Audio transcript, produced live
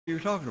you're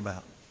talking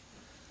about.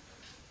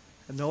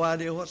 Had no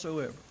idea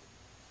whatsoever.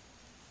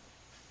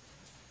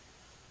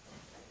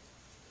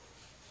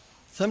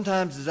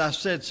 Sometimes, as I've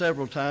said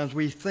several times,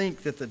 we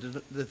think that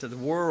the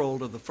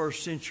world of the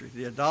first century,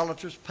 the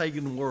idolatrous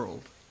pagan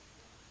world,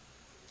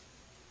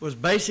 was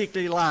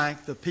basically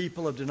like the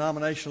people of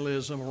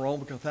denominationalism or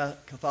Roman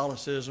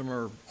Catholicism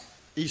or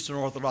Eastern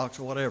Orthodox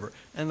or whatever,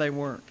 and they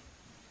weren't.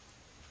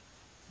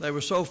 They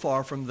were so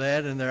far from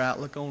that in their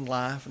outlook on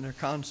life and their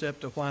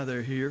concept of why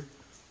they're here.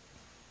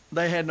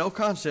 They had no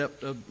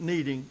concept of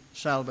needing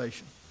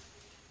salvation,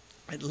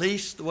 at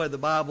least the way the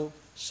Bible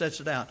sets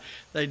it out.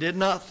 They did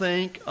not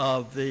think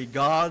of the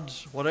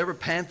gods, whatever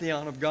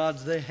pantheon of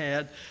gods they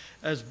had,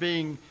 as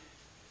being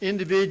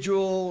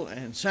individual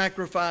and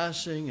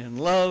sacrificing and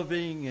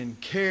loving and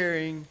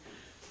caring.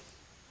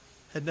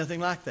 Had nothing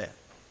like that.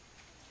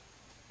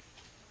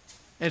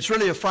 And it's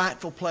really a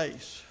frightful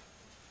place.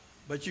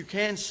 But you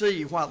can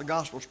see why the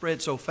gospel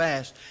spread so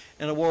fast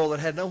in a world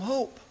that had no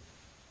hope.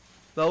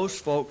 Those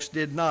folks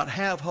did not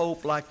have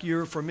hope like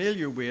you're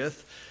familiar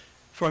with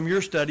from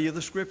your study of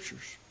the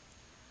Scriptures.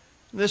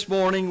 This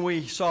morning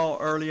we saw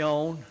early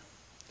on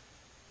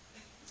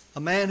a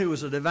man who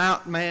was a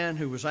devout man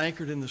who was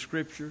anchored in the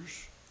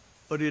Scriptures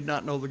but did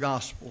not know the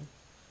gospel.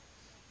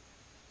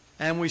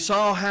 And we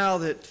saw how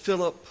that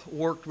Philip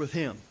worked with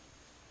him.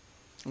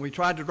 And we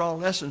tried to draw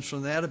lessons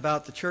from that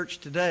about the church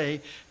today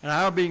and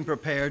our being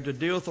prepared to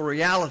deal with the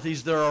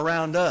realities that are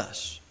around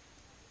us.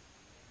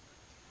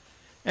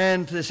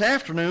 And this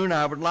afternoon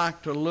I would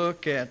like to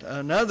look at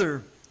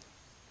another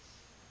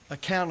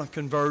account of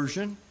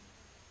conversion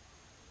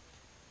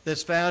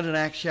that's found in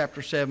Acts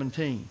chapter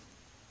 17.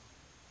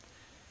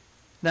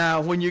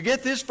 Now, when you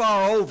get this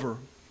far over,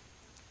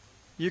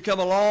 you come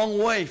a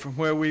long way from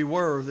where we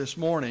were this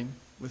morning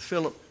with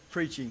Philip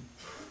preaching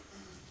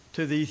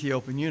to the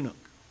Ethiopian eunuch.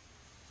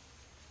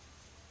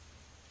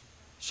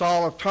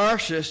 Saul of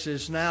Tarsus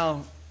is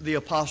now the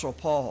Apostle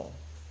Paul.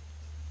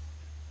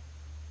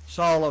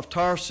 Saul of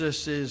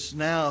Tarsus is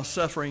now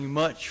suffering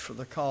much for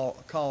the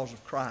cause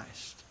of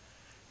Christ.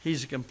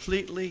 He's a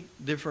completely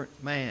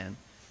different man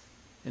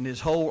in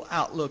his whole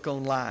outlook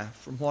on life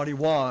from what he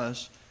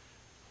was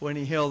when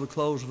he held the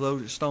clothes of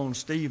those that stoned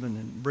Stephen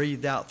and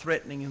breathed out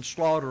threatening and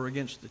slaughter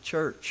against the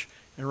church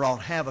and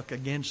wrought havoc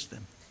against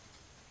them.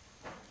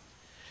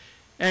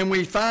 And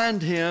we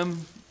find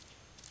him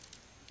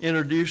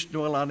introduced,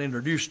 well, not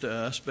introduced to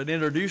us, but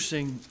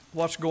introducing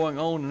what's going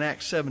on in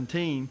Acts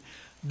 17,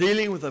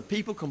 dealing with a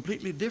people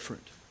completely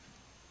different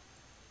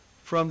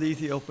from the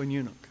Ethiopian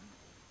eunuch.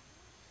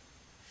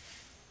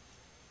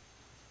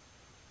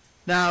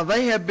 Now,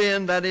 they have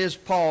been, that is,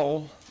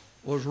 Paul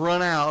was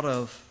run out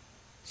of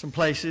some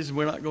places, and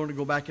we're not going to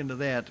go back into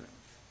that.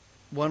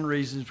 One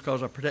reason is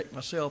because I protect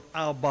myself.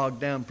 I'll bog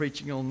down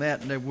preaching on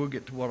that, and then we'll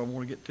get to what I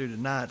want to get to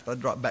tonight if I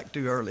drop back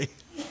too early.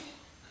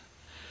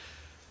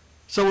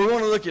 So we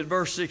want to look at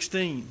verse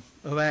 16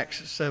 of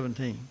Acts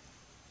 17.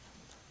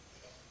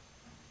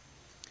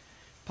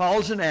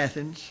 Paul's in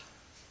Athens.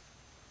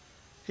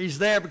 He's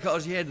there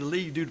because he had to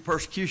leave due to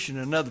persecution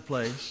in another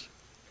place.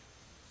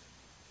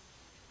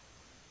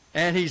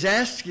 And he's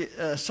asked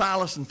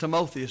Silas and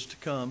Timotheus to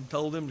come,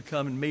 told them to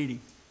come and meet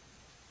him.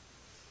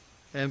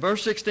 And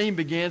verse 16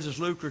 begins as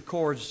Luke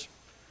records,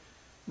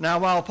 "Now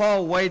while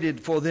Paul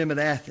waited for them at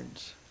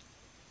Athens,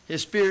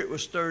 his spirit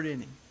was stirred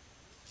in him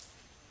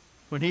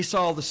when he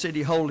saw the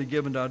city wholly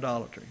given to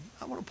idolatry."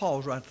 I want to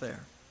pause right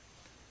there.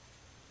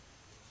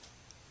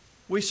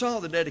 We saw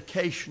the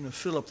dedication of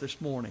Philip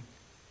this morning.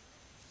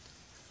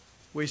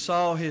 We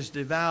saw his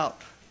devout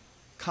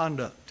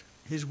conduct,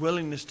 his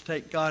willingness to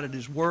take God at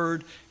his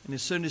word, and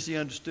as soon as he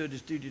understood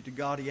his duty to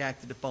God, he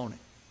acted upon it.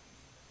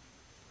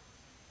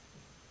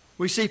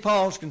 We see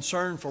Paul's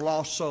concern for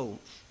lost souls.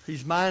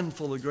 He's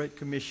mindful of the Great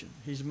Commission.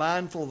 He's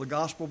mindful of the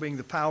gospel being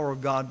the power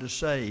of God to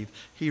save.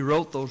 He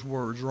wrote those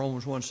words,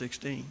 Romans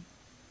 1:16.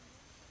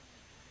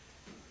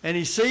 And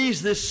he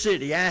sees this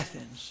city,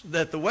 Athens,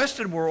 that the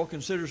Western world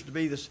considers to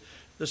be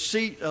the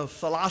seat of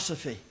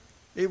philosophy.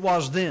 It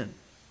was then.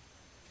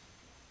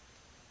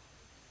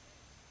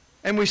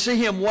 And we see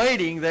him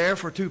waiting there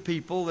for two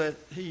people that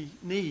he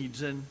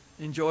needs and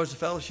enjoys the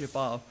fellowship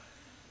of.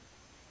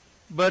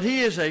 But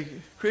he is a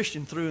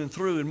Christian through and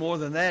through, and more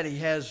than that, he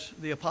has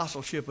the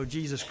apostleship of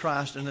Jesus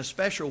Christ, and a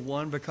special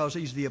one because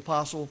he's the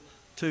apostle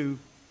to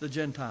the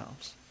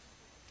Gentiles.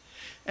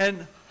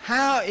 And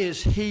how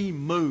is he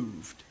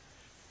moved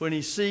when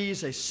he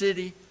sees a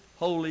city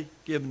wholly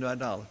given to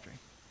idolatry?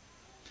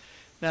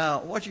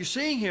 Now, what you're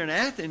seeing here in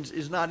Athens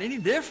is not any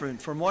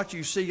different from what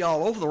you see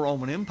all over the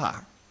Roman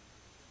Empire.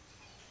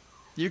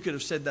 You could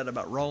have said that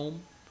about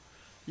Rome.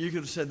 You could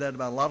have said that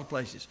about a lot of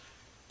places.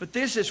 But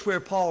this is where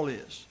Paul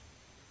is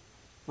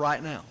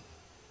right now.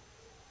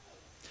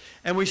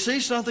 And we see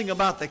something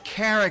about the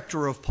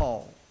character of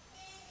Paul,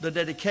 the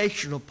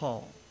dedication of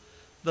Paul,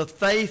 the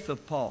faith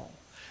of Paul,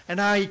 and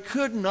how he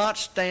could not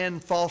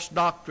stand false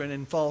doctrine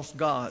and false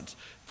gods.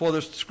 For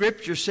the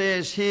Scripture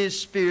says his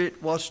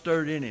spirit was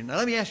stirred in him. Now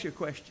let me ask you a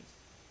question.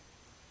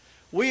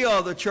 We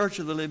are the church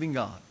of the living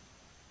God.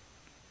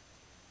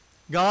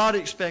 God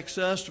expects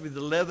us to be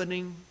the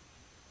leavening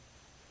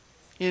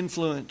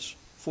influence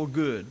for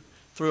good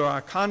through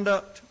our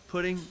conduct,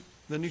 putting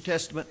the New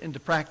Testament into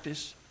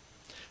practice,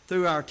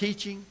 through our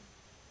teaching,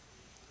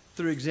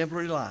 through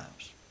exemplary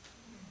lives.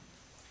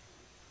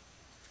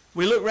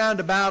 We look round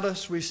about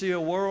us, we see a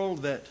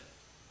world that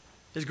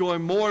is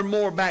going more and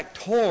more back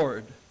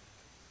toward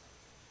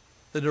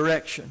the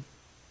direction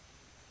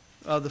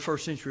of the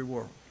first century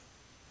world.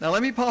 Now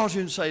let me pause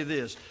here and say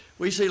this.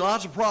 We see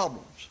lots of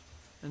problems,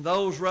 and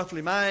those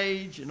roughly my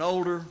age and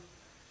older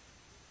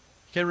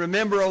can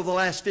remember over the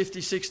last 50,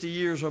 60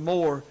 years or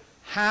more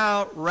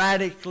how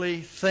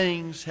radically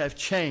things have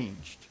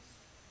changed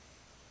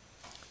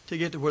to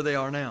get to where they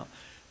are now.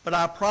 But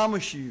I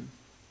promise you,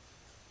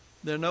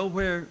 they're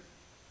nowhere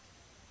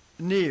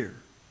near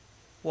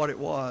what it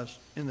was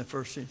in the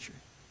first century.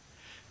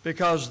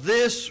 Because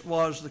this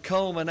was the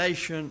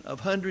culmination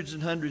of hundreds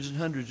and hundreds and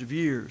hundreds of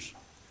years,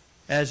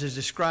 as is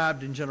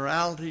described in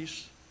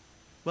generalities,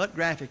 but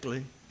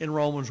graphically in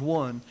Romans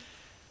 1,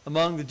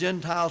 among the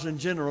Gentiles in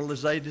general,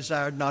 as they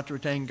desired not to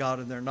retain God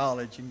in their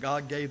knowledge, and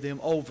God gave them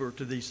over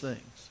to these things.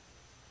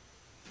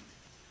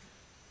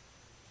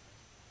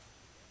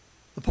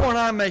 The point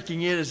I'm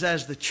making is,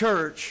 as the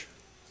church,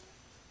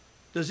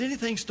 does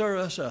anything stir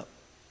us up?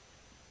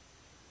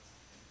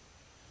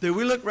 Do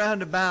we look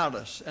round about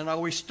us, and are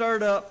we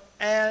stirred up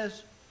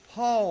as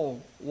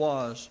Paul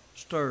was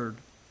stirred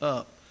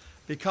up?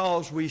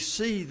 Because we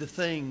see the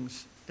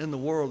things in the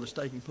world that's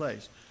taking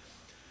place.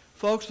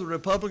 Folks, the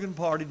Republican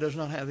Party does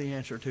not have the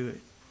answer to it.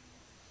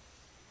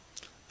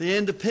 The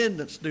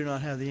independents do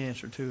not have the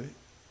answer to it.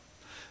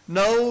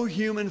 No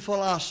human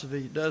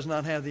philosophy does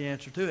not have the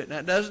answer to it. Now,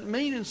 it doesn't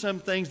mean in some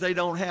things they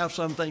don't have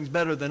some things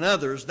better than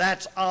others.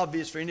 That's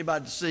obvious for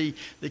anybody to see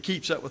that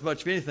keeps up with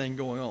much of anything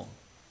going on.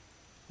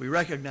 We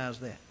recognize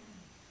that.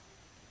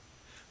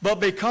 But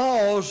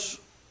because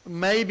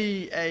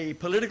maybe a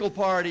political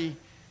party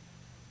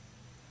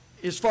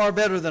is far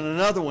better than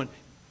another one,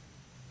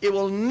 it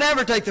will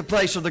never take the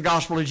place of the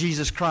gospel of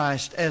Jesus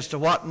Christ as to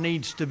what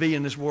needs to be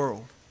in this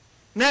world.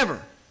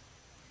 Never.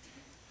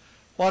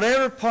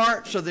 Whatever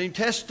parts of the New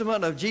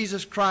Testament of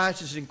Jesus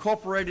Christ is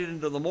incorporated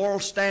into the moral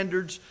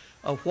standards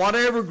of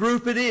whatever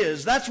group it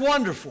is, that's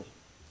wonderful.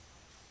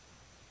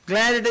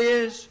 Glad it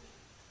is.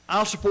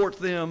 I'll support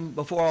them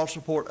before I'll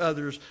support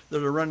others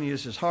that are running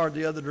us as hard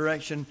the other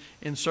direction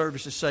in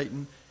service to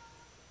Satan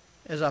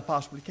as I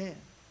possibly can,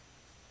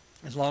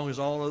 as long as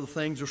all other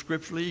things are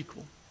scripturally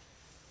equal.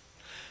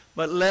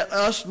 But let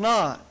us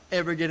not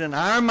ever get in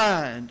our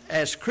mind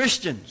as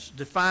Christians,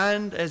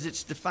 defined as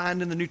it's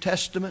defined in the New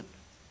Testament,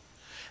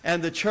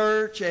 and the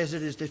church as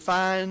it is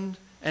defined,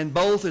 and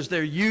both as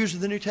they're used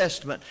in the New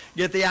Testament,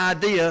 get the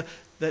idea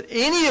that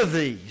any of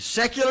these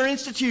secular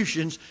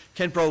institutions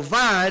can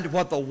provide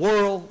what the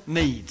world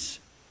needs.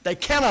 They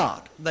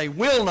cannot. They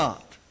will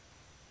not.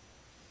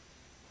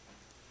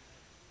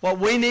 What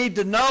we need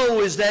to know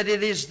is that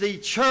it is the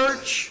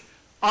church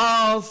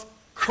of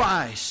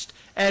Christ,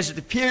 as it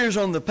appears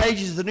on the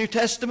pages of the New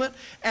Testament,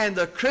 and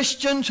the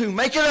Christians who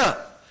make it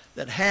up,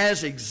 that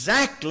has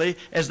exactly,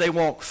 as they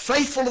walk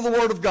faithful to the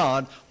Word of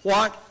God,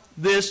 what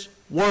this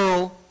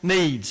world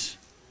needs.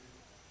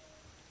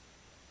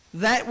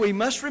 That we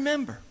must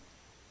remember.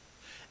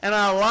 And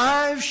our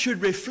lives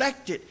should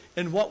reflect it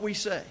in what we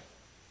say.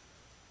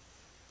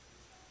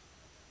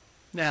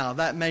 Now,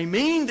 that may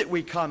mean that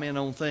we comment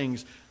on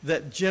things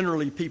that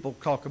generally people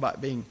talk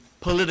about being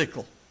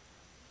political.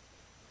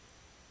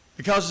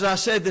 Because as I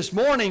said this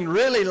morning,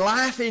 really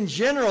life in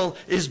general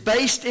is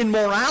based in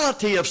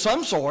morality of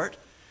some sort.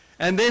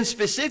 And then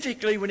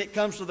specifically when it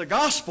comes to the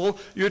gospel,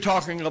 you're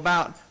talking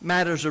about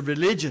matters of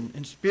religion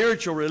and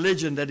spiritual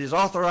religion that is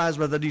authorized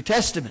by the New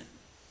Testament.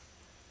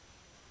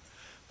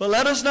 But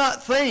let us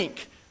not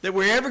think that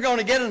we're ever going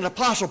to get an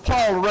Apostle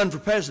Paul to run for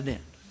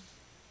president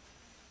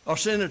or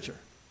senator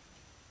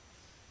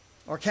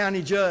or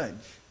county judge.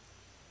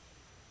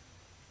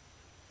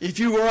 If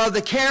you were of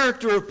the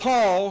character of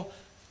Paul,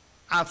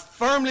 I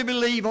firmly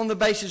believe on the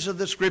basis of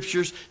the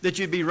Scriptures that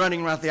you'd be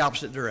running right the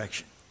opposite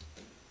direction.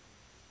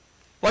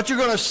 What you're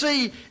going to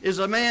see is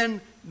a man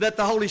that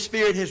the Holy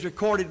Spirit has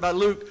recorded by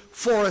Luke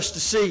for us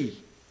to see.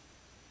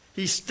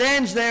 He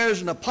stands there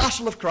as an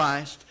apostle of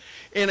Christ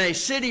in a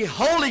city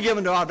wholly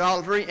given to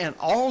idolatry and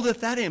all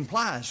that that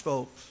implies,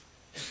 folks.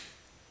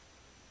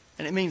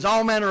 And it means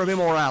all manner of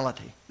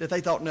immorality that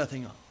they thought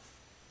nothing of.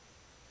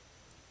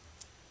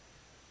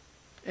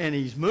 And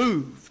he's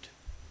moved.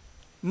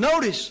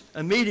 Notice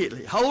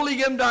immediately, wholly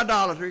given to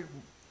idolatry.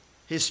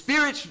 His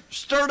spirit's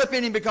stirred up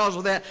in him because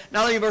of that.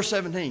 Now look at verse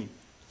 17.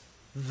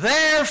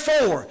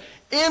 Therefore,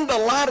 in the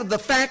light of the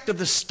fact of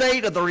the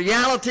state of the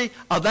reality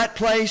of that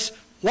place,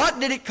 what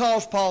did it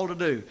cause Paul to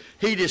do?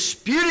 He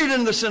disputed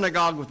in the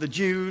synagogue with the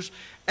Jews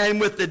and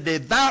with the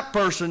devout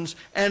persons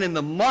and in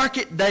the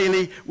market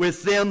daily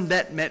with them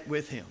that met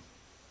with him.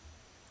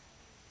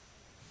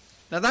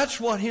 Now that's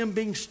what him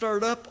being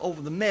stirred up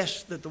over the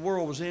mess that the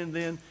world was in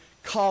then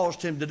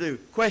caused him to do.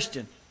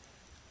 Question,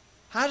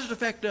 how does it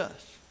affect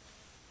us?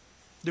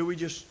 Do we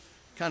just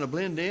kind of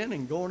blend in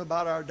and going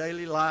about our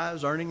daily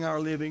lives, earning our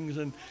livings,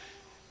 and,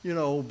 you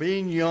know,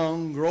 being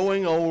young,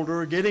 growing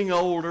older, getting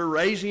older,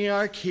 raising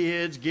our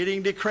kids,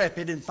 getting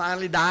decrepit, and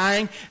finally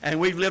dying, and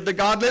we've lived a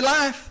godly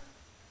life?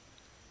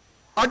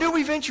 Or do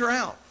we venture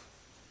out?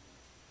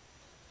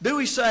 Do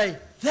we say,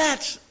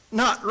 that's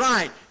not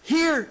right.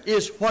 Here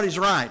is what is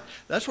right.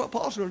 That's what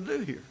Paul's going to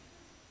do here.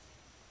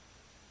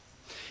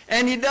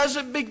 And he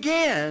doesn't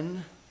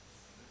begin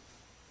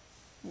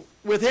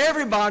with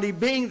everybody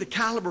being the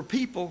caliber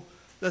people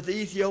that the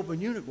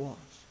Ethiopian eunuch was.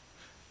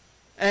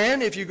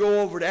 And if you go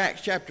over to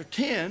Acts chapter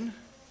 10,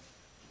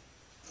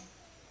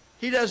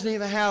 he doesn't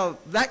even have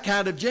that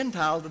kind of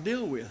Gentile to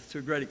deal with to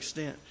a great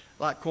extent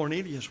like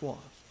Cornelius was,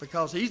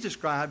 because he's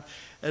described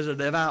as a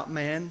devout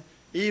man,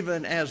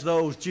 even as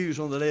those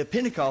Jews on the day of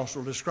Pentecost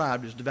were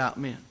described as devout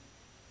men.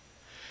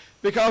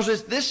 Because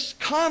this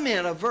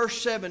comment of verse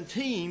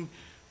 17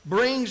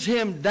 brings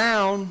him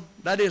down,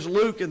 that is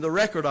Luke in the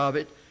record of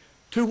it,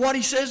 to what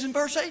he says in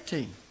verse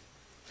 18.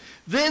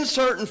 Then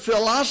certain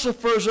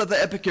philosophers of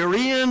the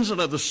Epicureans and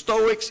of the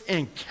Stoics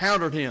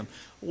encountered him.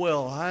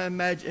 Well, I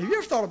imagine, have you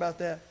ever thought about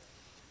that?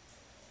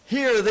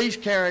 Here are these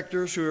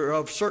characters who are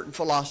of certain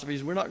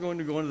philosophies. We're not going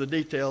to go into the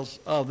details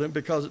of them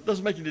because it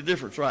doesn't make any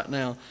difference right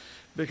now,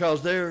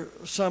 because there are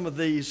some of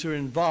these who are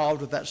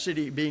involved with that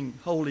city being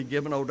wholly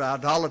given over to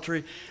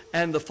idolatry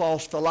and the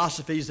false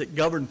philosophies that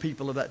govern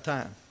people of that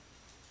time.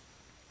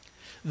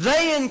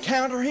 They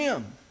encounter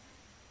him.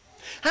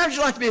 How would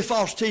you like to be a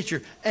false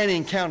teacher and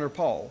encounter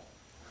Paul?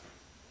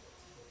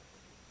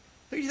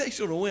 Who do you think's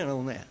going to win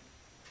on that?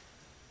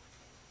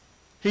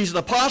 He's an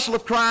apostle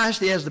of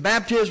Christ. He has the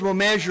baptismal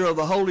measure of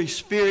the Holy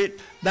Spirit.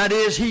 That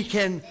is, he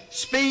can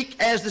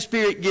speak as the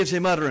Spirit gives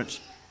him utterance.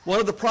 One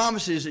of the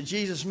promises that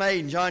Jesus made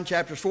in John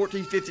chapters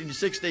 14, 15, and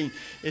 16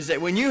 is that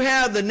when you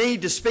have the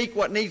need to speak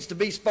what needs to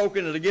be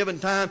spoken at a given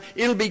time,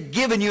 it'll be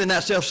given you in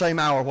that self-same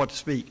hour what to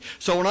speak.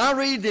 So when I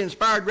read the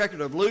inspired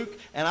record of Luke,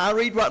 and I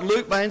read what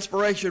Luke by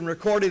inspiration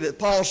recorded that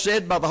Paul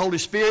said by the Holy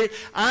Spirit,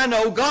 I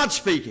know God's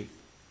speaking.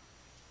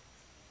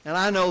 And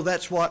I know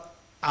that's what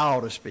I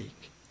ought to speak.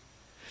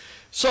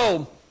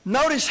 So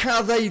notice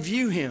how they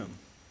view him.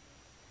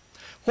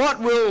 What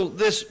will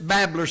this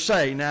babbler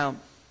say? Now,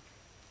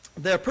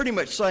 they're pretty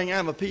much saying,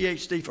 I'm a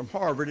PhD from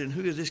Harvard, and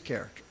who is this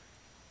character?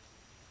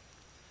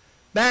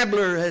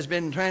 Babbler has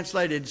been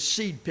translated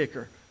seed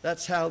picker.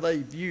 That's how they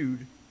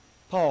viewed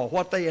Paul.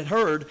 What they had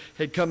heard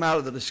had come out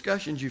of the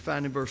discussions you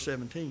find in verse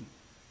 17.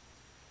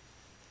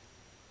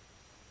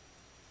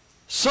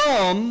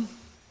 Some,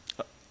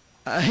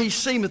 he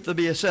seemeth to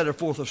be a setter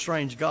forth of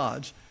strange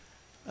gods.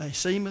 He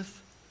seemeth.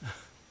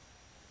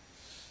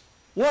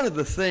 One of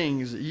the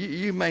things,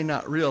 you may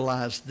not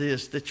realize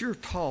this, that you're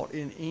taught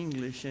in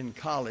English in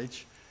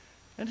college,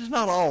 and it's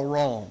not all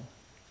wrong.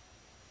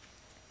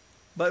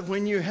 But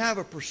when you have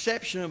a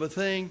perception of a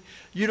thing,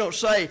 you don't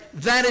say,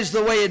 that is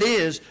the way it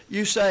is.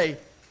 You say,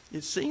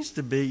 it seems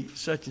to be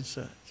such and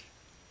such.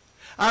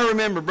 I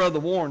remember Brother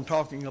Warren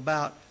talking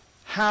about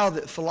how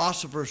that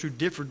philosophers who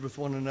differed with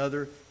one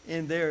another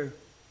in their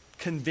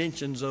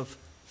conventions of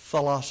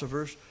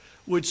philosophers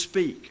would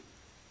speak.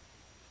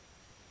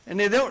 And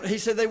he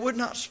said they would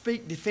not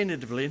speak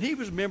definitively. And he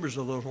was members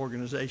of those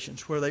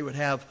organizations where they would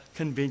have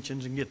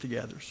conventions and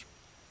get-togethers.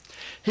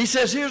 He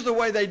says, here's the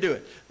way they do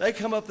it. They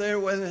come up there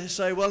and they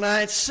say, well, now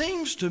it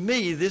seems to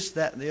me this,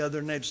 that, and the other,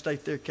 and they'd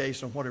state their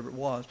case on whatever it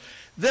was.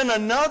 Then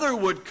another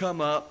would come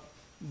up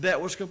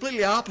that was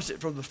completely opposite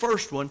from the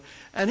first one,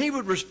 and he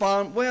would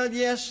respond, well,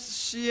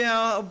 yes,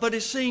 yeah, but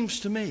it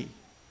seems to me.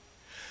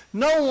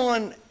 No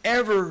one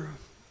ever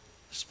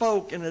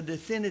spoke in a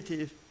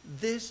definitive,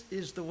 this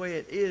is the way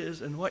it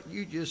is, and what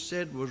you just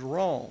said was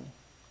wrong,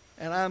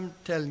 and I'm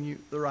telling you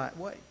the right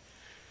way.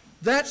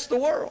 That's the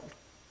world.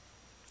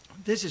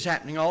 This is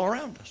happening all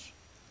around us.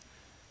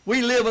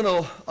 We live in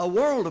a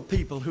world of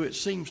people who, it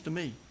seems to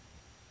me,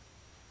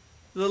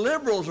 the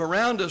liberals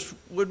around us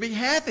would be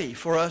happy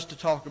for us to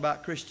talk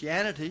about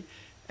Christianity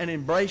and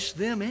embrace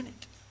them in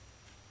it.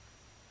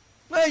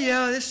 Well,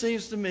 yeah, this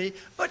seems to me,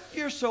 but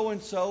you're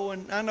so-and-so,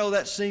 and I know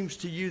that seems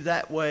to you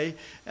that way,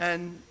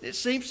 and it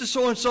seems to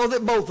so-and-so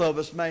that both of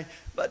us may.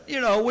 But,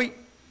 you know,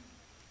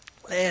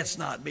 let's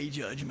not be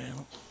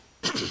judgmental.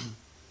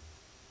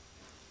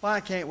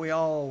 Why can't we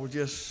all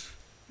just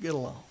get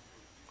along?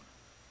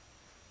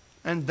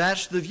 And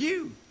that's the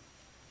view.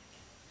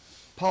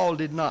 Paul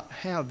did not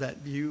have that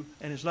view,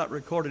 and it's not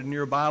recorded in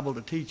your Bible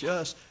to teach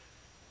us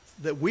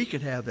that we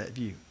could have that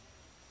view.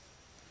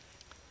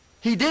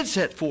 He did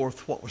set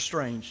forth what was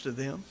strange to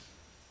them.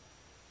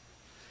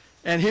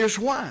 And here's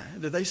why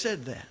that they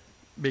said that.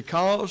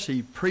 Because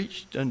he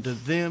preached unto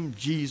them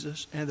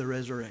Jesus and the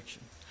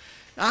resurrection.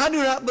 Now, I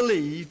do not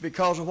believe,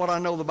 because of what I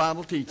know the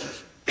Bible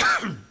teaches,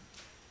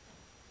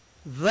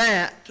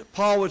 that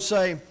Paul would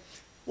say,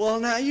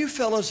 well, now you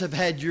fellows have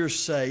had your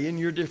say in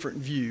your different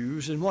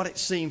views and what it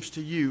seems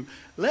to you.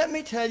 Let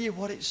me tell you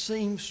what it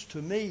seems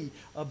to me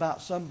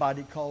about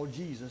somebody called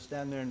Jesus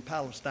down there in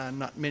Palestine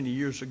not many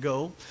years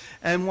ago,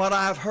 and what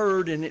I've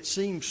heard and it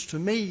seems to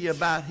me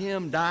about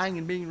him dying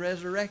and being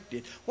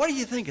resurrected. What do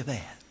you think of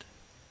that?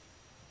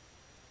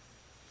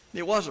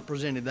 It wasn't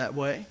presented that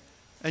way.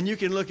 And you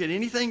can look at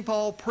anything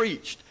Paul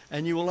preached,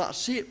 and you will not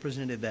see it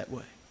presented that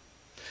way.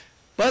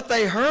 But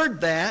they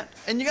heard that,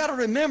 and you got to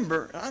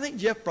remember, and I think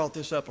Jeff brought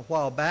this up a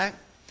while back,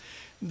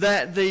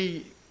 that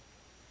the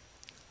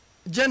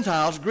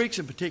Gentiles, Greeks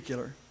in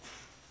particular,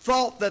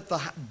 thought that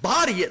the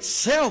body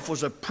itself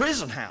was a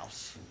prison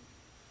house.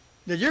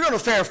 That you're going to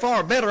fare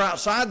far better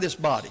outside this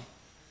body.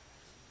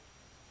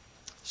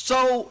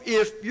 So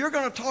if you're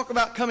going to talk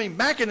about coming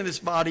back into this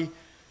body,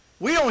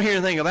 we don't hear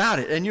anything about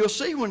it. And you'll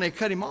see when they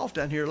cut him off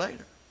down here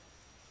later.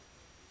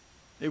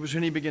 It was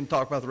when he began to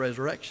talk about the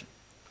resurrection.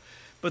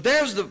 But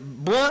there's the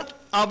brunt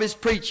of his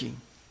preaching.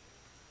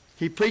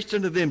 He preached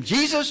unto them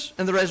Jesus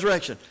and the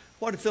resurrection.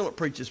 What did Philip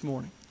preach this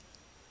morning?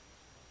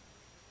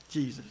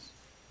 Jesus.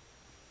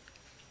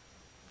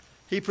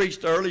 He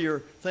preached earlier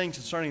things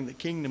concerning the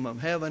kingdom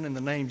of heaven and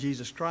the name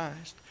Jesus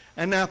Christ.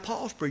 And now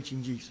Paul's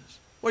preaching Jesus.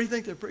 What do you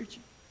think they're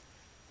preaching?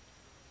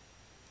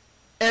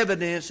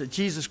 Evidence that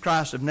Jesus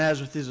Christ of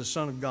Nazareth is the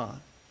Son of God.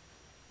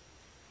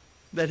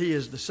 That he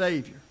is the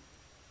Savior.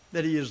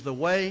 That he is the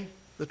way,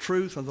 the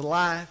truth, and the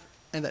life.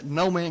 And that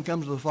no man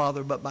comes to the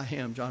Father but by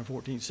him, John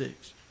 14:6.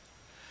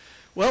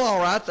 Well, all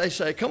right, they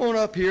say, come on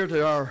up here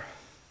to our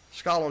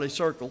scholarly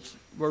circles,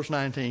 verse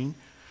 19.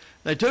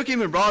 They took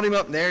him and brought him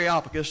up in the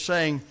Areopagus,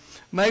 saying,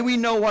 may we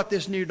know what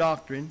this new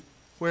doctrine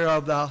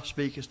whereof thou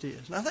speakest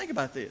is. Now think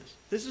about this.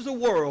 This is a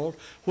world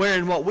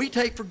wherein what we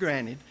take for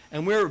granted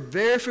and we're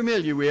very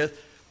familiar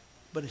with,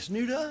 but it's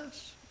new to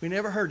us. We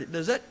never heard it.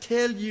 Does that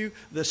tell you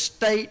the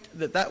state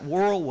that that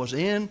world was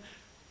in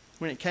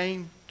when it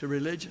came to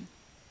religion?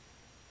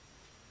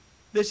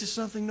 This is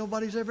something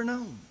nobody's ever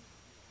known.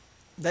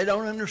 They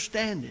don't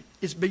understand it.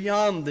 It's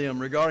beyond them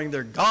regarding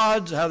their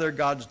gods, how their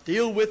gods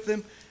deal with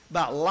them,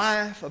 about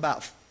life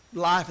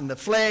in the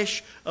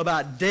flesh,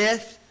 about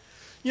death.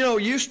 You know,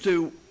 used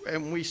to,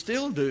 and we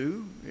still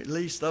do, at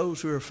least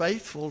those who are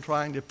faithful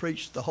trying to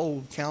preach the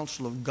whole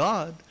counsel of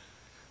God,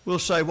 will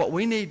say what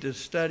we need to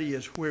study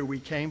is where we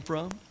came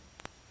from,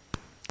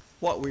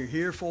 what we're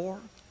here for,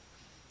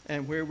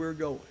 and where we're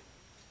going.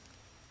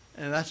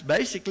 And that's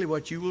basically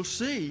what you will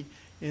see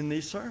in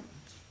these sermons.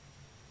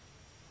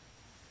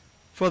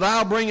 For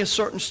thou bringest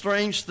certain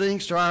strange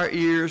things to our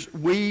ears,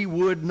 we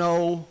would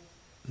know,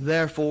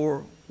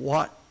 therefore,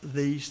 what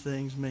these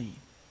things mean.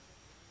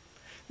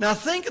 Now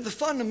think of the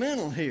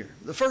fundamental here,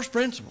 the first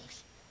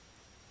principles.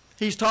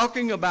 He's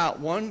talking about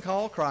one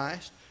called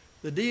Christ,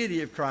 the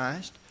deity of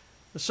Christ,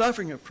 the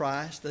suffering of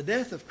Christ, the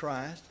death of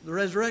Christ, the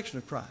resurrection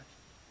of Christ.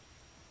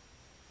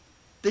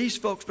 These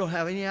folks don't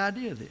have any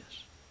idea of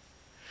this.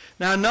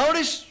 Now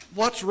notice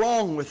what's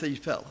wrong with these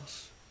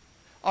fellows.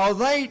 Are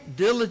they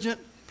diligent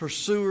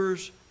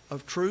pursuers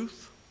of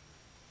truth?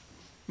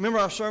 Remember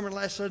our sermon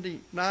last Sunday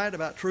night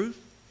about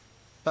truth?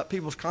 About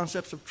people's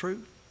concepts of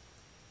truth?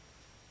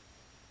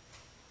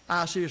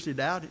 I seriously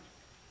doubt it.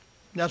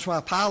 That's why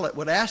Pilate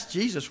would ask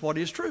Jesus, what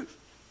is truth?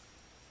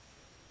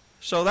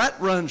 So that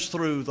runs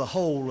through the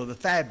whole of the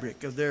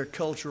fabric of their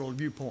cultural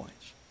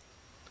viewpoints.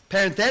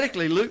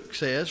 Parenthetically, Luke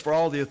says, for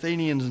all the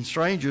Athenians and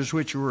strangers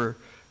which were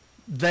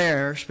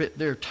there spent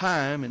their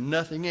time in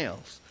nothing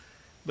else,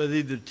 but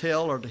either to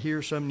tell or to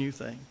hear some new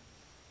thing.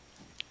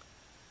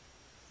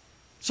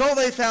 So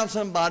they found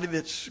somebody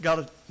that's got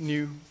a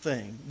new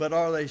thing. But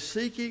are they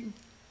seeking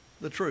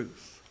the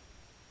truth?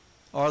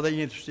 Are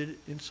they interested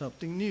in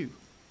something new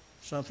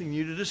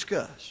to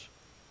discuss?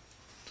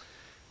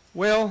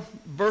 Well,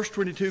 verse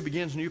 22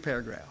 begins a new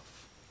paragraph.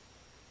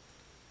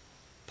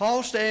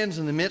 Paul stands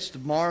in the midst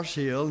of Mars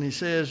Hill and he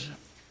says,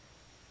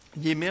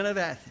 ye men of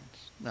Athens.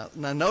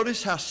 Now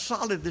notice how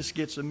solid this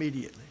gets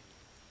immediately.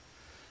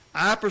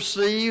 I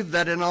perceive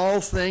that in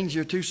all things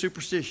you're too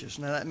superstitious.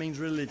 Now that means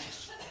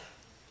religious.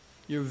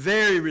 You're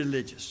very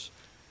religious.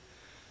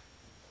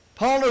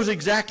 Paul knows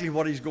exactly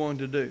what he's going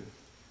to do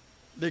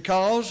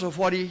because of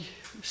what he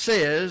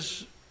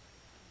says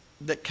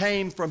that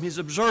came from his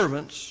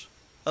observance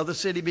of the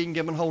city being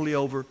given wholly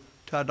over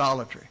to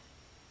idolatry.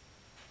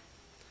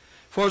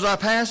 For as I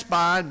passed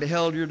by and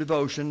beheld your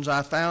devotions,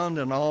 I found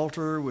an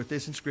altar with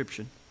this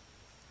inscription,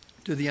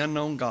 to the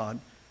unknown God,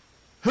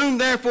 whom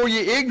therefore ye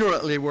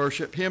ignorantly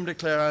worship, him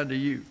declare unto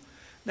you.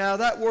 Now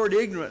that word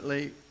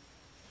ignorantly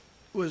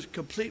was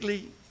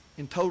completely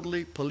and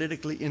totally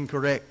politically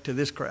incorrect to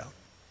this crowd.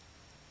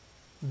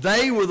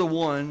 They were the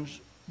ones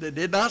that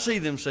did not see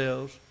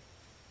themselves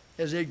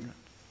as ignorant.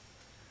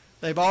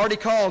 They've already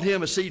called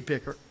him a seed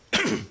picker.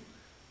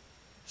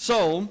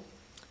 So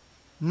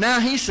now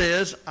he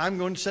says, I'm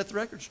going to set the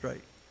record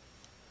straight.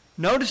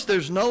 Notice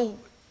there's no,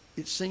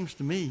 it seems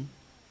to me,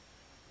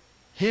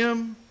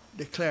 him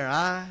declare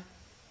I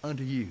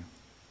unto you.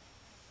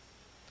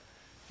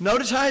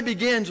 Notice how he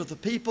begins with the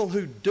people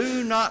who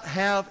do not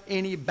have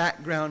any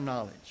background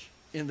knowledge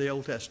in the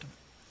Old Testament.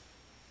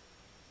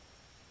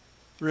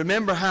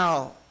 Remember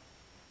how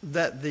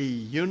that the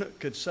eunuch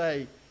could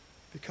say,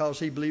 because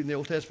he believed in the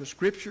Old Testament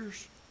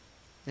scriptures,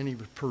 and he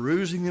was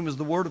perusing them as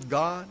the Word of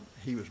God,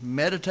 he was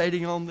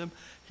meditating on them,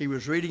 he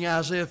was reading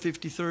Isaiah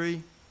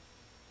 53,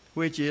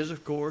 which is,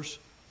 of course,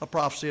 a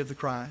prophecy of the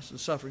Christ, the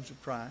sufferings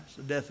of Christ,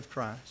 the death of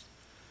Christ.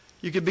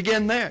 You could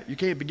begin there. You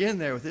can't begin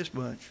there with this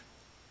bunch.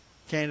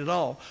 Can't at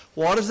all.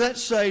 What does that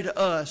say to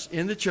us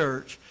in the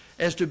church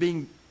as to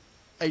being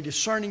a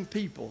discerning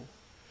people,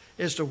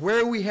 as to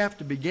where we have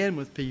to begin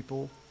with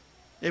people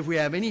if we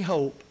have any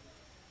hope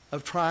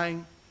of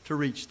trying to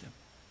reach them?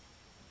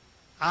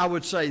 I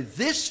would say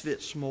this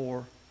fits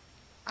more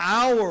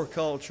our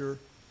culture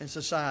and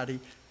society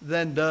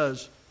than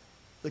does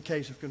the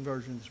case of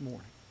conversion this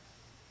morning.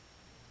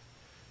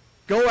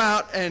 Go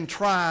out and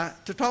try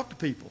to talk to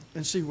people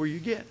and see where you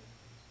get.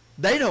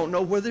 They don't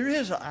know where there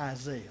is an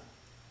Isaiah.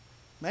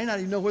 May not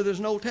even know where there's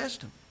an Old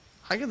Testament.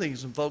 I can think of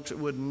some folks that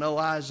wouldn't know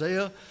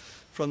Isaiah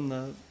from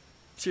the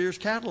Sears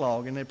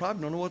catalog, and they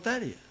probably don't know what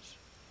that is.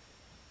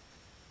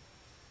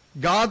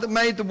 God that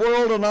made the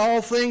world and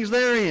all things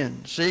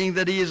therein, seeing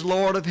that he is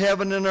Lord of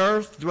heaven and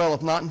earth,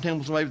 dwelleth not in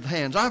temples made with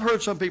hands. I've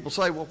heard some people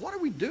say, well, what do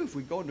we do if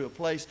we go into a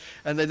place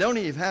and they don't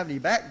even have any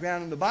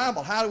background in the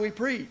Bible? How do we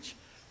preach?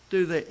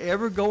 Do they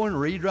ever go and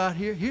read right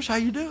here? Here's how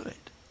you do it.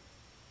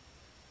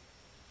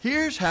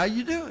 Here's how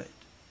you do it.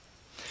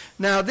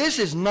 Now, this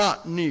is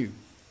not new.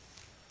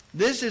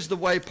 This is the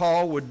way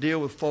Paul would deal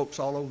with folks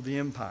all over the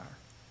empire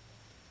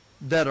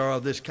that are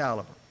of this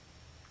caliber.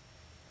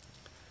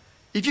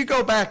 If you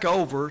go back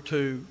over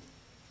to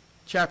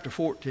chapter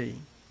 14,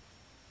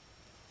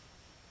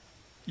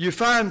 you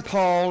find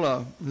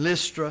Paul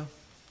Lystra,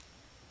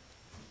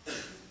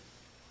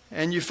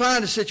 and you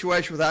find a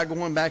situation without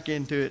going back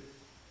into it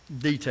in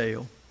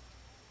detail.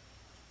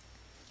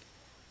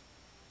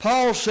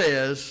 Paul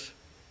says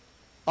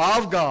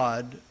of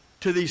God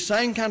to these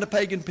same kind of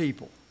pagan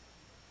people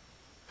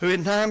who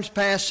in times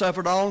past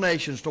suffered all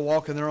nations to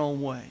walk in their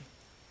own way.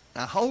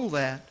 Now hold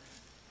that,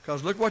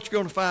 because look what you're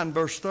going to find in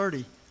verse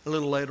 30 a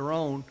little later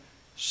on,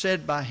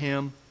 said by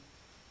him,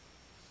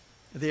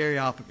 the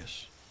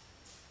Areopagus.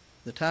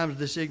 The times of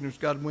this ignorance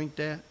God winked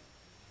at,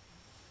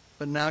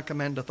 but now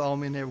commandeth all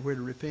men everywhere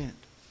to repent.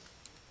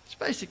 It's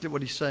basically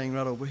what he's saying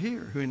right over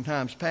here, who in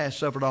times past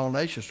suffered all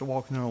nations to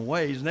walk in their own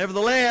ways.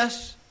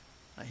 Nevertheless,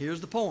 now here's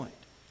the point.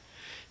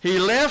 He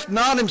left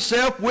not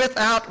himself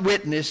without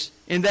witness,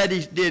 in that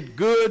he did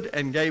good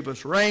and gave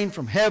us rain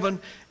from heaven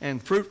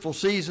and fruitful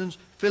seasons,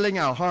 filling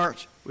our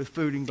hearts with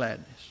food and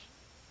gladness.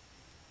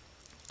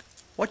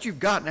 What you've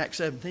got in Acts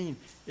 17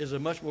 is a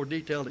much more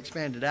detailed,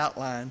 expanded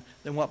outline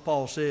than what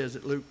Paul says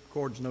that Luke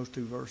records in those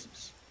two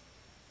verses.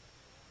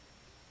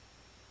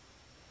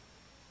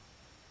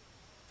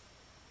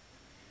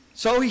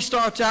 So he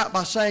starts out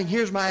by saying,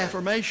 here's my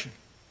affirmation.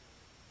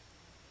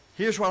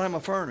 Here's what I'm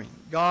affirming.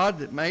 God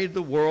that made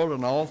the world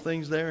and all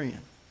things therein,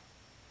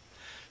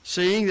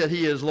 seeing that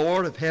he is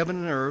Lord of heaven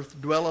and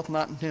earth, dwelleth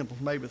not in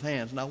temples made with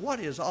hands. Now what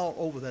is all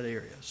over that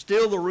area?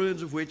 Still the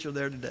ruins of which are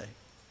there today.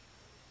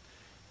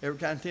 Every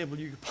kind of temple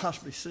you could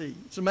possibly see.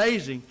 It's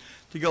amazing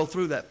to go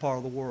through that part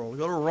of the world. To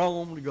go to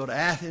Rome, to go to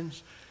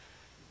Athens.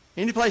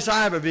 Any place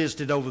I ever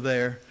visited over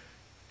there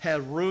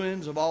has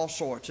ruins of all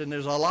sorts. And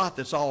there's a lot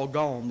that's all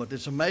gone, but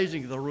it's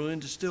amazing the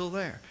ruins are still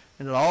there.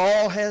 And it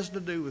all has to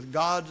do with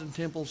gods and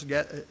temples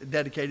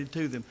dedicated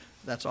to them.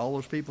 That's all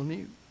those people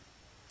knew.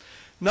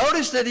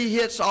 Notice that he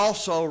hits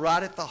also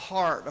right at the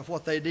heart of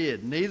what they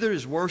did. Neither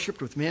is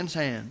worshipped with men's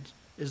hands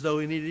as though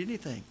he needed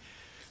anything.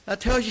 That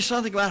tells you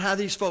something about how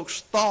these folks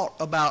thought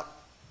about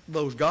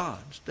those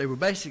gods. They were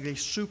basically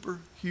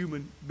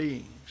superhuman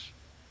beings.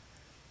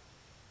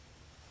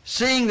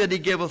 Seeing that he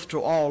giveth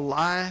to all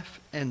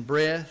life and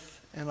breath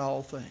and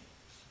all things.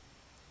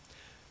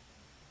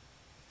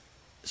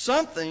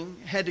 Something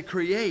had to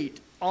create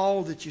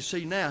all that you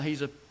see now.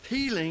 He's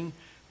appealing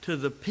to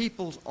the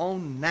people's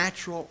own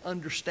natural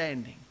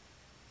understanding.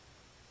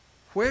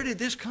 Where did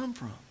this come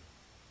from?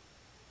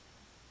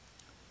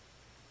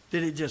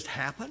 Did it just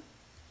happen?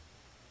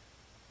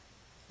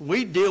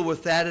 We deal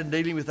with that in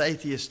dealing with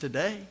atheists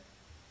today.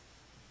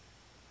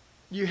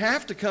 You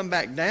have to come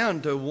back down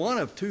to one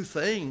of two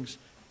things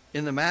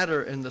in the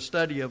matter in the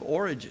study of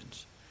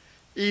origins.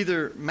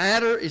 Either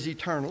matter is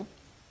eternal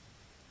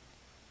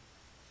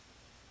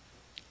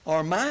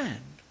or mind.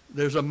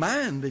 There's a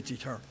mind that's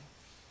eternal.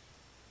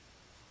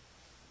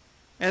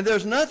 And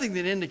there's nothing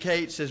that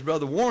indicates, as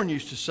Brother Warren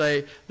used to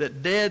say,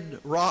 that dead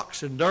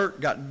rocks and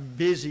dirt got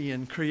busy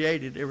and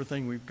created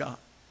everything we've got.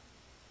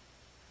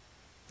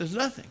 There's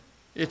nothing.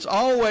 It's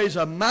always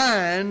a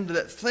mind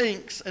that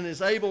thinks and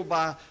is able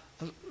by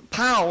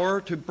power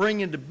to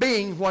bring into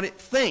being what it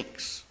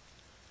thinks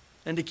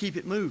and to keep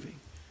it moving.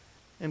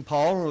 And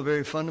Paul, on a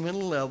very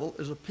fundamental level,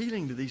 is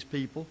appealing to these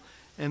people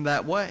in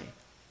that way,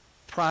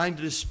 trying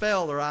to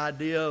dispel their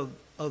idea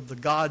of the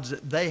gods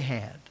that they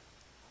had.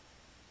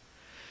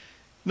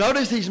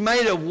 Notice he's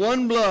made of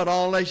one blood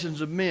all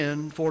nations of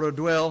men for to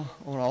dwell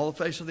on all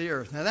the face of the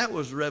earth. Now that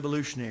was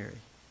revolutionary.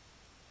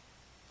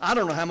 I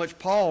don't know how much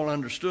Paul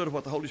understood of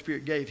what the Holy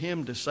Spirit gave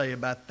him to say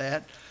about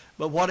that,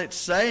 but what it's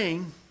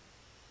saying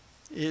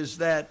is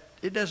that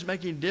it doesn't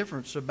make any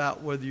difference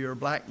about whether you're a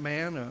black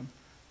man or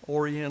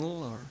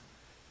Oriental or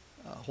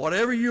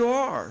whatever you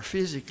are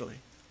physically.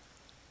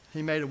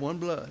 He made of one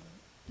blood.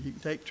 You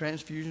can take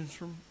transfusions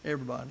from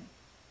everybody.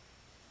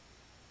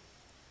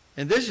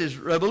 And this is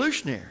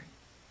revolutionary.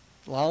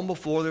 long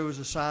before there was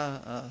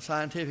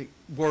scientific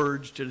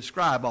words to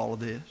describe all of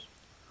this.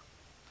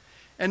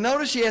 And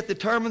notice he hath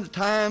determined the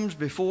times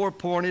before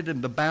appointed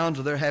and the bounds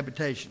of their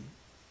habitation.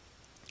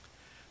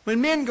 When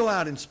men go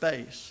out in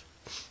space,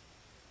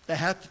 they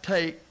have to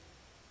take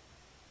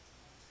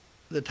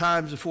the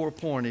times before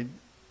appointed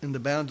and the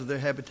bounds of their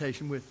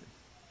habitation with them.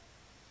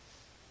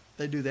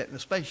 They do that in a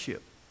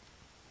spaceship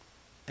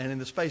and in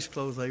the space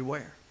clothes they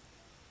wear.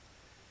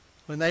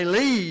 When they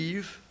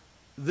leave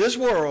this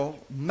world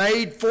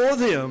made for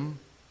them,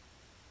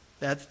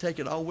 they have to take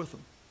it all with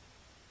them,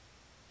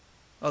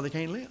 or they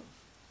can't live.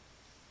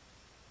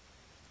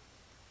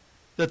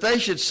 That they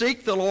should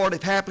seek the Lord,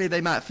 if haply they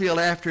might feel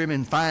after him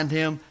and find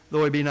him,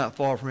 though he be not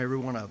far from every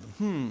one of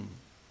them.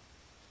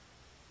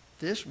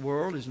 This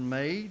world is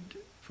made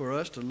for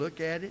us to look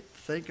at it,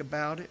 think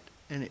about it,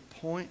 and it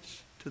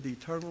points to the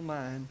eternal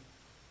mind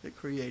that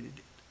created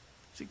it.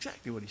 That's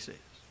exactly what he says.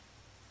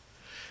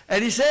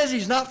 And he says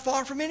he's not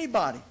far from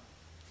anybody.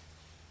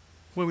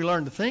 When we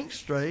learn to think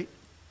straight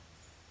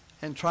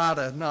and try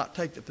to not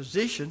take the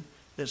position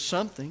that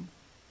something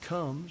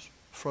comes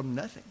from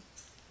nothing.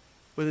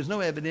 Well, there's no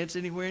evidence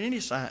anywhere in any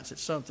science that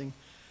something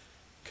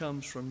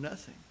comes from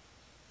nothing.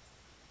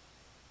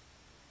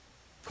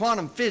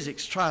 Quantum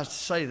physics tries to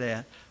say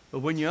that, but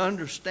when you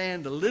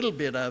understand a little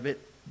bit of it,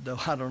 though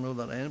I don't know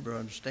that I ever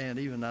understand,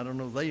 even I don't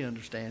know they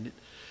understand it,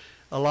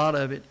 a lot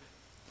of it,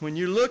 when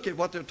you look at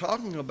what they're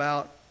talking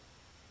about,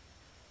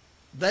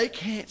 they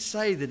can't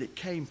say that it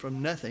came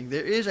from nothing.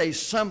 There is a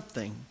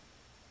something.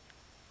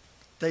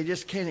 They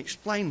just can't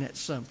explain that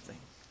something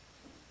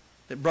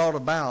that brought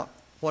about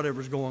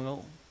whatever's going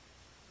on.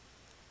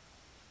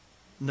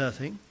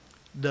 Nothing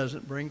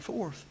doesn't bring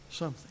forth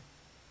something.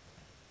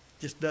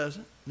 Just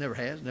doesn't, never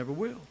has, never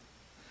will.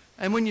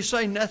 And when you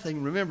say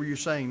nothing, remember you're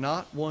saying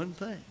not one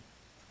thing.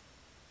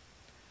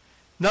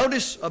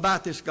 Notice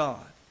about this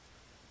God.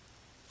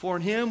 For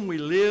in him we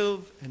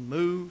live and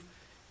move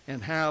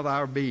and have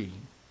our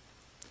being.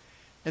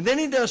 And then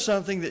he does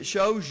something that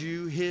shows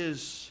you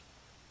his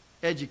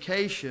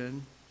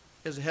education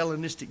as a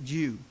Hellenistic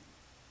Jew.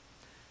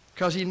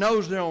 Because he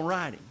knows their own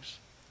writings.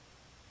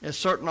 As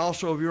certain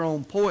also of your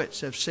own poets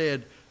have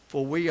said,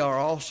 for we are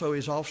also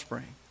his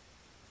offspring.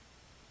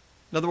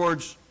 In other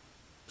words,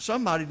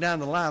 somebody down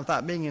the line,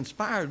 without being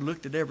inspired,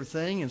 looked at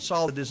everything and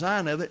saw the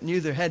design of it,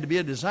 knew there had to be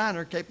a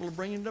designer capable of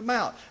bringing them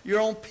out. Your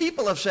own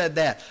people have said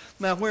that.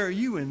 Now, where are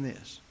you in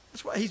this?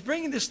 That's why he's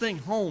bringing this thing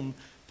home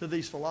to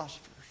these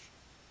philosophers.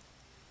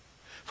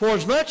 For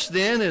as much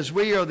then as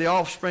we are the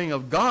offspring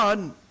of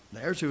God,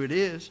 there's who it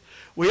is,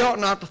 we ought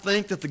not to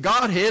think that the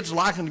Godhead's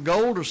likened to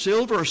gold or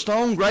silver or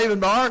stone graven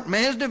by art,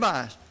 man's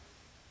device.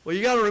 Well,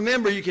 you got to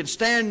remember, you can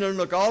stand there and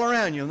look all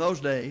around you in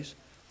those days,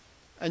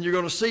 and you're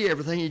going to see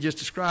everything he just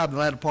described in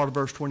the latter part of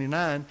verse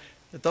 29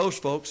 that those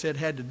folks said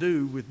had to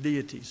do with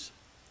deities.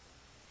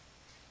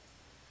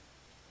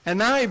 And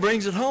now he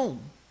brings it home.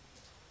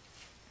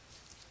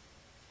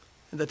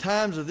 In the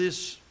times of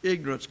this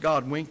ignorance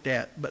God winked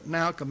at, but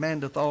now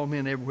commandeth all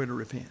men everywhere to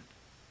repent.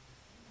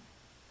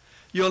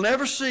 You'll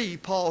never see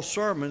Paul's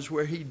sermons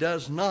where he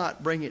does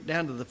not bring it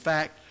down to the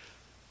fact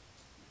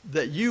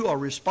that you are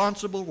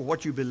responsible for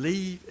what you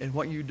believe and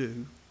what you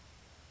do,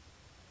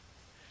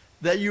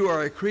 that you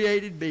are a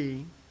created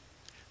being,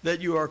 that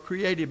you are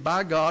created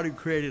by God who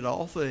created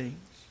all things,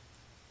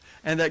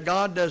 and that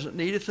God doesn't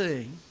need a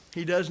thing.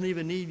 He doesn't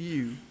even need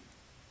you.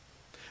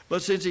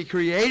 But since he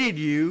created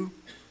you,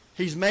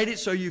 he's made it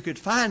so you could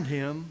find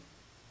him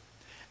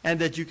and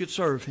that you could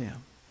serve him.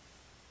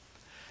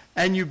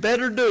 And you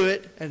better do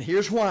it, and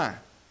here's why.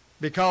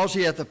 Because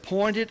he hath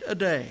appointed a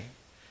day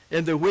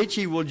in the which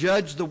he will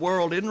judge the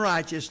world in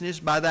righteousness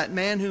by that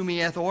man whom he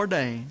hath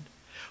ordained,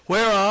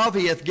 whereof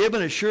he hath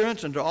given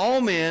assurance unto all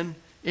men,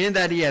 in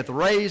that he hath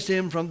raised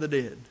him from the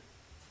dead.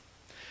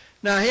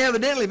 Now, he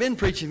evidently been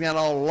preaching that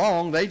all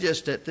along. They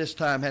just at this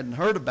time hadn't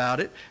heard about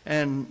it,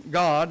 and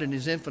God in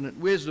his infinite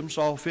wisdom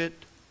saw fit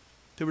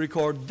to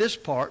record this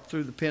part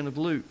through the pen of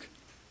Luke.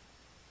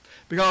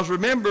 Because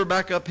remember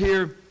back up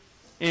here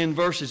in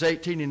verses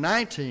 18 and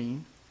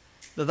 19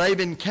 that they've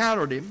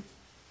encountered him.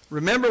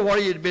 Remember what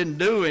he had been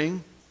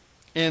doing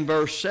in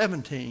verse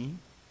 17.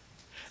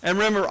 And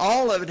remember,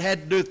 all of it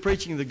had to do with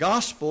preaching the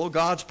gospel,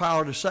 God's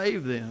power to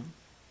save them.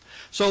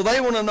 So they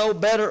want to know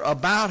better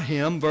about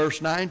him,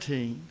 verse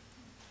 19.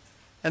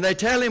 And they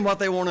tell him what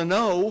they want to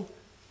know,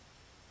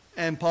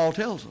 and Paul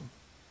tells them.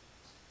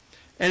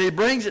 And he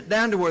brings it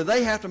down to where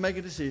they have to make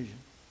a decision.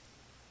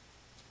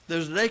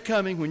 There's a day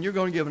coming when you're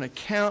going to give an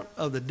account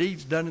of the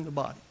deeds done in the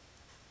body.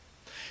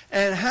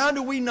 And how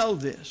do we know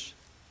this?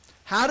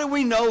 How do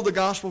we know the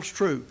gospel's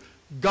true?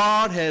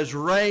 God has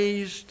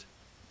raised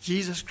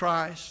Jesus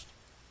Christ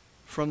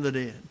from the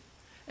dead.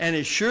 And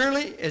as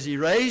surely as he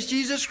raised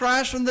Jesus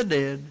Christ from the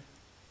dead,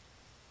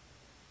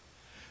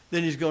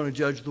 then he's going to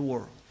judge the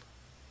world.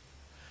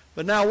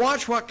 But now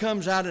watch what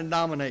comes out and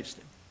dominates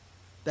them.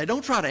 They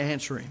don't try to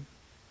answer him.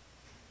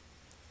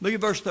 Look at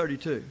verse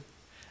 32.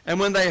 And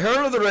when they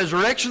heard of the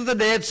resurrection of the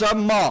dead,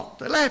 some mocked.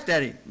 They laughed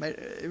at him.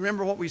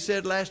 Remember what we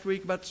said last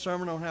week about the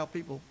sermon on how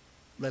people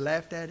They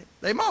laughed at it.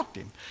 They mocked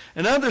him.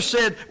 And others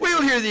said, we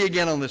will hear thee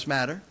again on this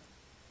matter.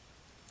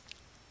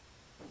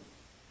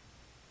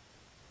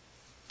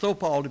 So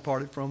Paul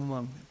departed from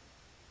among them.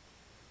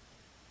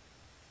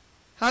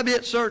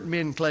 Howbeit certain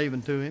men clave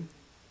unto him,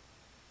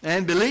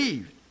 and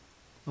believed,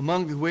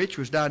 among the which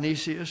was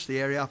Dionysius the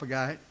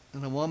Areopagite,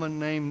 and a woman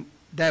named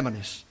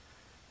Damaris,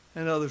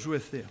 and others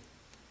with them.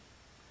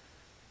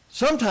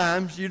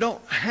 Sometimes you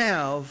don't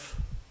have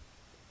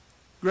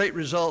great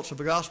results of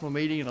a gospel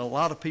meeting and a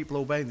lot of people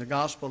obeying the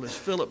gospel as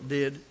Philip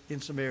did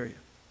in Samaria.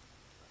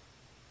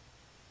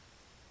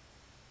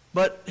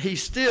 But he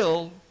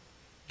still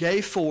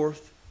gave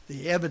forth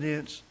the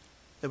evidence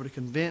that would have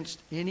convinced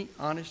any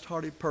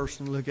honest-hearted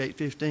person, Luke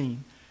 8:15,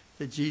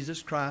 that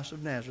Jesus Christ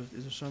of Nazareth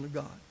is the Son of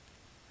God.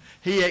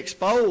 He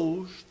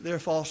exposed their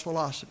false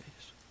philosophies.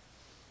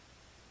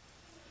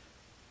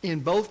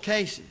 In both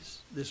cases,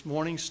 this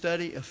morning's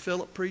study of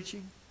Philip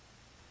preaching,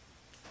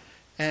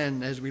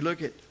 and as we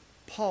look at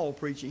Paul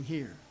preaching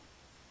here,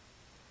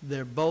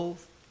 they're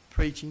both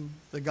preaching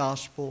the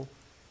gospel,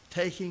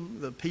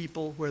 taking the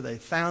people where they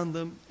found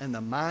them and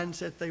the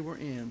mindset they were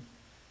in,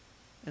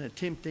 and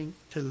attempting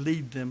to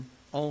lead them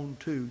on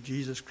to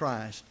Jesus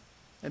Christ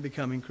and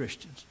becoming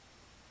Christians.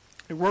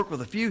 It worked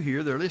with a few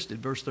here. They're listed,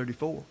 verse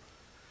 34.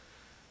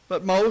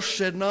 But most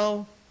said,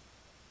 no,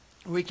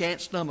 we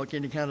can't stomach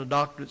any kind of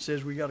doctrine that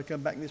says we got to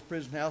come back in this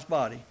prison house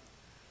body,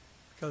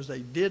 because they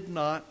did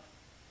not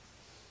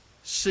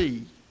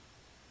see,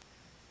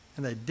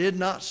 and they did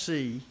not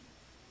see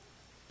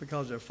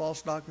because their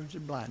false doctrines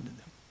had blinded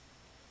them.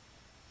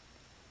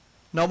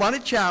 Nobody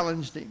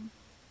challenged him.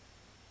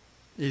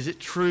 Is it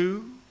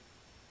true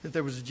that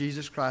there was a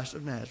Jesus Christ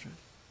of Nazareth?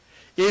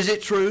 Is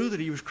it true that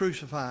he was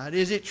crucified?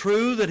 Is it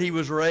true that he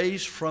was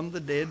raised from the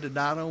dead to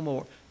die no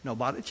more?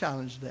 Nobody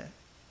challenged that.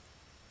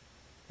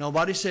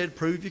 Nobody said,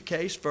 prove your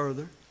case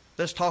further.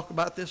 Let's talk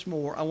about this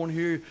more. I want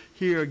to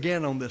hear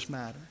again on this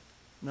matter.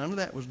 None of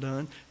that was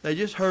done. They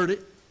just heard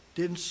it,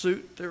 didn't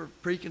suit their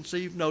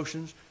preconceived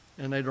notions,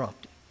 and they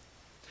dropped it.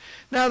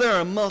 Now, there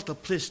are a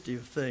multiplicity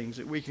of things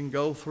that we can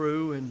go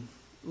through and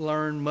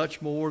learn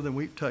much more than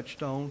we've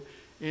touched on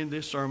in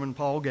this sermon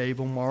Paul gave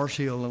on Mars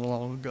Hill not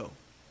long ago.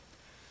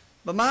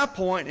 But my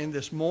point in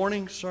this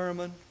morning's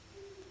sermon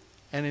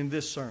and in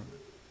this sermon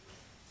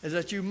is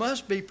that you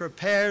must be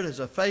prepared as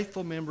a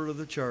faithful member of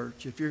the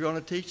church, if you're going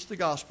to teach the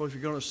gospel, if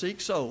you're going to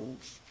seek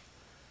souls,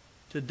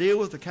 to deal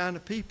with the kind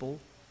of people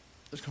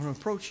that's going to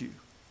approach you.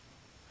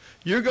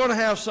 You're going to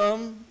have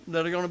some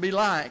that are going to be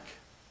like,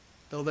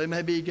 though they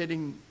may be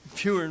getting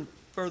fewer and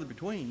further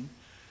between,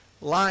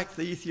 like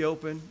the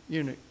Ethiopian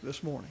eunuch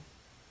this morning.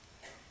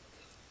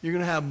 You're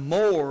going to have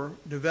more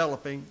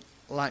developing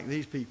like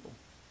these people.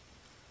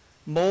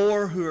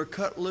 More who are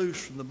cut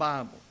loose from the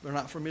Bible. They're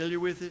not familiar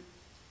with it.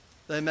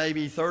 They may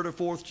be third or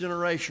fourth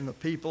generation of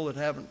people that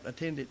haven't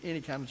attended any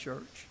kind of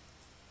church.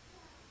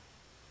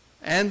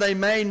 And they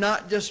may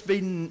not just be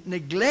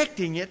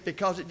neglecting it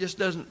because it just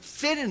doesn't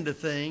fit into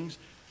things,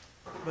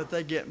 but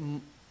they get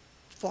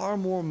far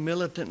more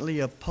militantly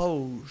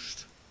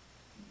opposed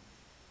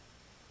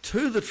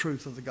to the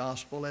truth of the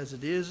gospel as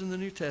it is in the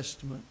New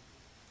Testament,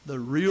 the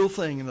real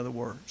thing, in other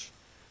words.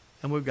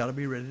 And we've got to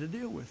be ready to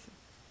deal with it.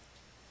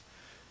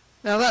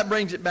 Now that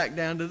brings it back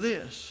down to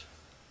this.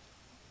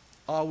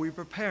 Are we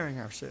preparing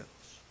ourselves?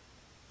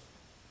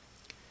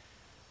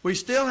 We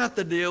still have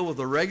to deal with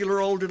the regular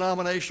old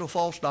denominational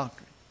false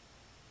doctrine.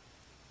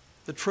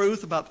 The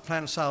truth about the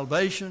plan of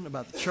salvation,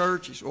 about the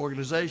church, its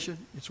organization,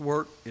 its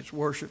work, its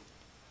worship.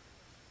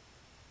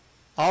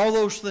 All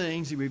those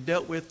things that we've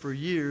dealt with for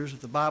years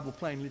that the Bible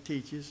plainly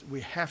teaches,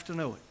 we have to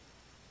know it.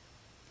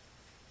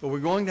 But we're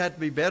going to have to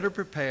be better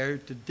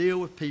prepared to deal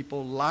with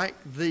people like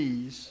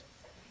these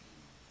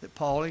that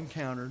Paul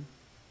encountered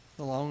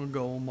long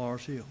ago on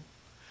Mars Hill.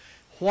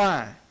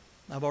 Why?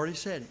 I've already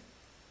said it.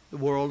 The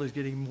world is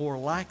getting more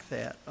like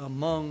that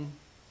among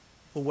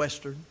the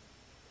Western,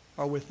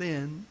 or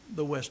within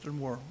the Western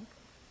world.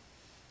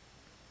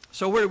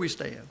 So where do we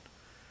stand?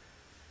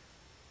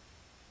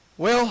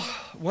 Well,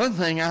 one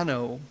thing I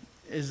know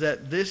is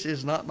that this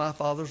is not my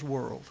Father's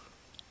world.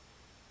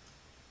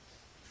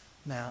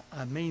 Now,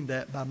 I mean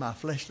that by my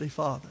fleshly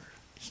father.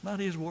 It's not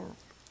his world.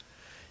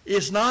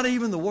 It's not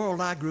even the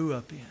world I grew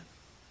up in.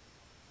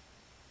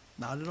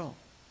 Not at all.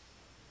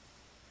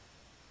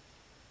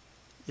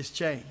 It's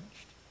changed.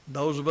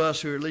 Those of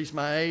us who are at least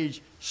my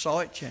age saw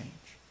it change,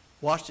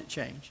 watched it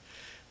change.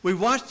 We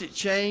watched it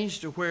change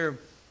to where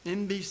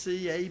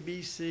NBC,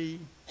 ABC,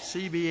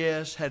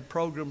 CBS had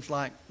programs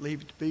like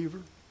Leave It to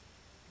Beaver,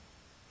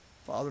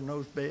 Father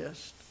Knows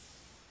Best,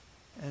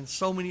 and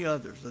so many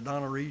others, the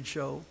Donna Reed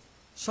Show,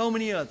 so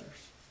many others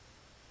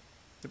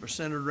that were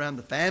centered around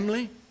the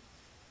family,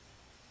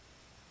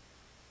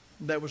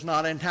 that was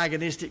not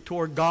antagonistic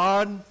toward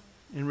God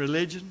and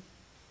religion.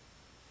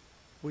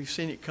 We've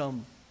seen it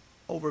come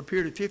over a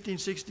period of 15,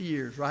 60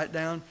 years, right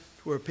down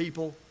to where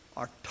people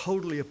are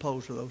totally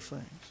opposed to those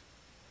things.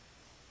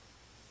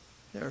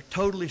 They're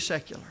totally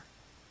secular.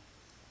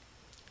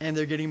 And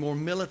they're getting more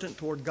militant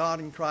toward God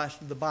and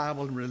Christ and the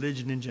Bible and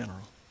religion in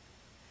general.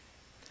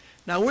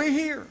 Now we're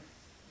here.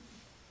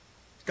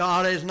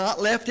 God has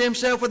not left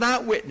himself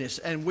without witness,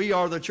 and we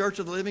are the church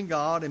of the living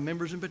God, and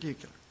members in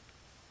particular.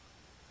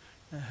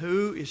 Now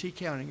who is he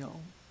counting on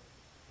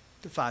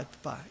to fight the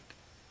fight?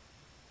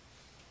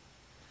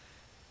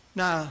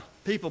 Now,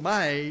 people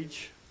my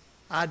age,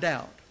 I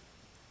doubt,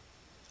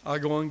 are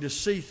going to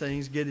see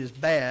things get as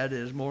bad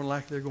as more than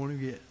likely they're going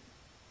to get.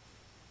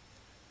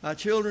 My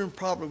children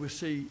probably will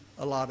see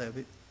a lot of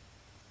it,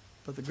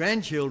 but the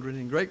grandchildren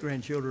and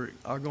great-grandchildren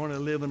are going to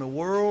live in a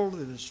world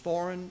that is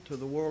foreign to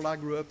the world I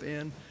grew up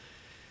in,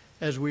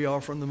 as we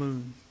are from the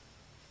moon.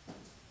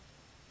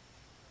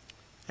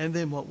 And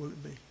then what will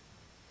it be?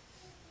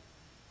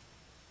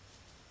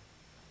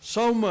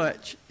 So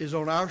much is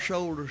on our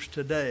shoulders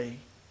today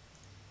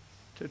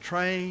to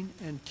train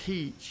and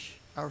teach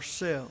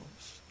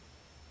ourselves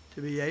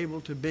to be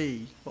able to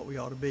be what we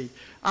ought to be.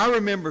 I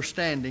remember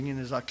standing, and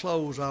as I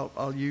close,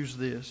 I'll use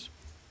this.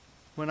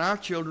 When our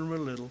children were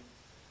little,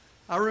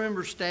 I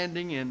remember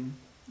standing in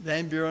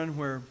Van Buren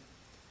where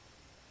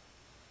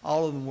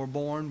all of them were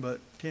born, but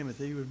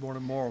Timothy was born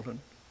in Morrilton.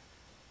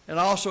 And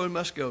also in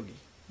Muskogee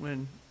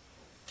when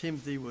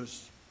Timothy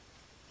was,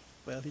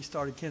 well, he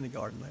started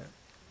kindergarten there.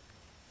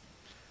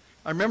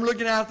 I remember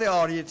looking out at the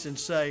audience and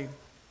saying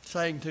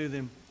to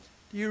them,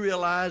 do you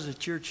realize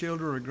that your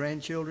children or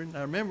grandchildren,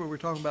 I remember we were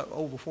talking about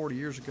over 40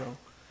 years ago,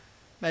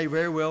 may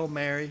very well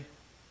marry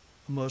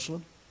a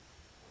Muslim,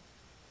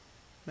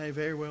 may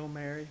very well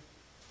marry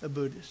a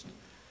Buddhist.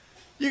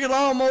 You could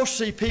almost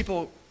see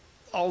people,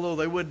 although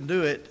they wouldn't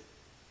do it,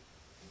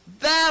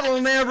 that'll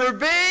never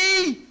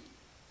be.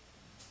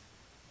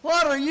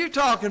 What are you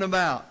talking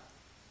about?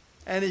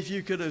 And if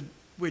you could have,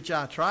 which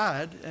I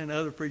tried, and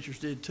other preachers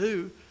did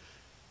too,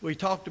 we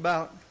talked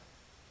about,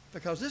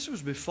 because this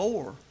was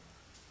before,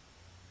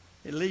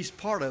 at least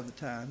part of the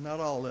time, not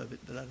all of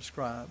it that I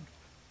described,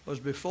 was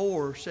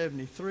before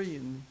 73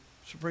 and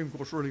the Supreme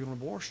Court's ruling on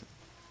abortion.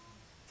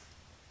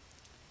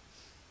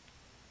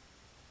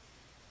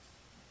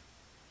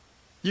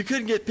 You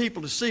couldn't get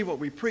people to see what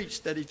we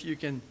preached, that if you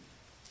can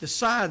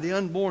decide the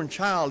unborn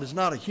child is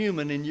not a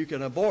human and you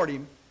can abort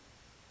him,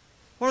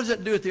 what does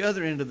that do at the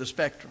other end of the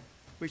spectrum?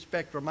 Which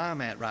spectrum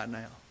I'm at right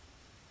now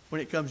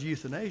when it comes to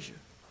euthanasia?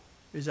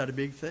 Is that a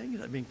big thing? Is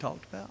that being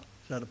talked about?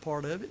 Is that a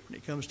part of it when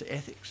it comes to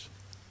ethics?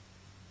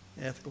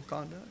 Ethical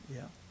conduct?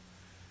 Yeah.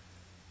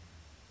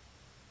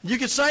 You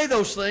could say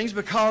those things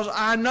because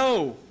I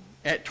know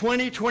at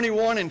 20,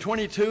 21, and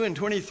 22, and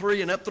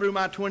 23, and up through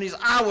my 20s,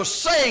 I was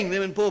saying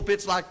them in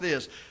pulpits like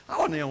this. I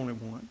wasn't the only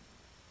one.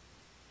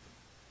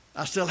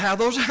 I still have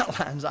those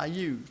outlines I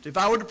used. If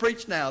I were to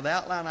preach now, the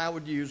outline I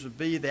would use would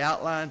be the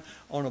outline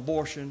on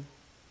abortion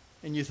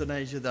and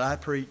euthanasia that I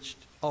preached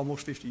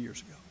almost 50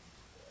 years ago.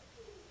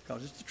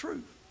 Because it's the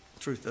truth. The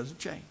truth doesn't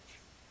change.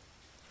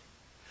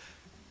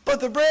 But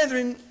the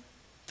brethren,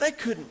 they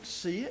couldn't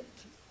see it.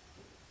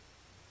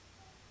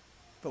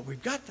 But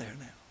we've got there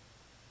now.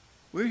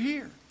 We're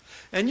here.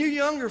 And you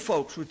younger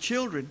folks with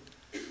children,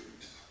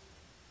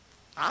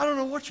 I don't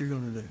know what you're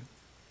going to do.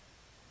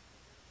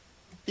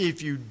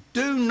 If you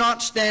do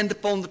not stand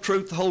upon the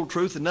truth, the whole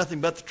truth, and nothing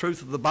but the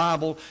truth of the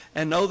Bible,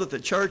 and know that the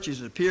church, as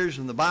it appears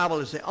in the Bible,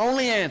 is the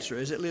only answer,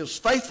 as it lives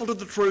faithful to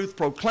the truth,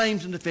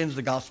 proclaims and defends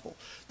the gospel.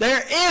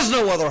 There is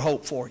no other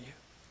hope for you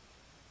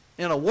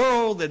in a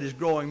world that is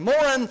growing more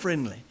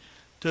unfriendly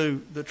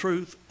to the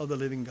truth of the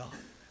living God.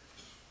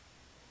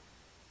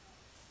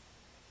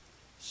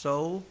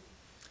 So,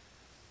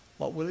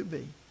 what will it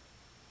be?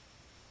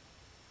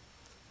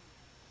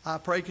 I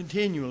pray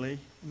continually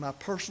in my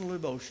personal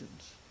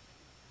devotions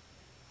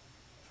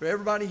for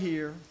everybody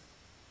here.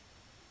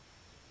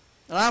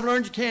 And I've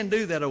learned you can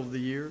do that over the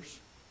years.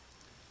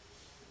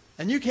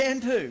 And you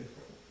can too.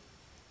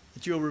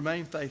 That you'll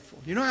remain faithful.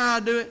 You know how I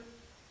do it?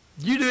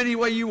 You do it any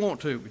way you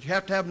want to, but you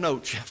have to have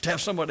notes. You have to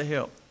have somebody to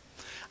help.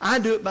 I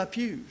do it by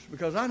pews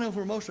because I know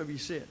where most of you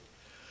sit.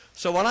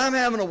 So when I'm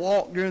having a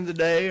walk during the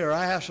day or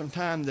I have some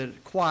time that's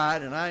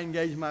quiet and I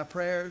engage in my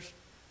prayers,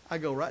 I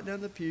go right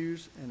down the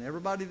pews, and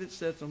everybody that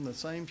sits on the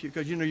same pew,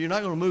 because, you know, you're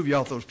not going to move you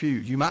off those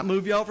pews. You might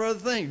move you off for other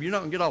things, but you're not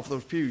going to get off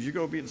those pews. You're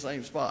going to be in the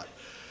same spot.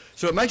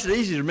 So it makes it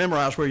easy to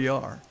memorize where you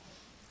are.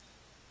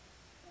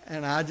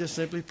 And I just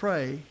simply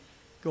pray,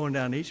 going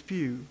down each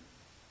pew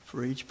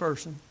for each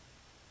person.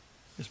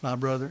 It's my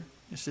brother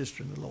and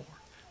sister in the Lord.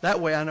 That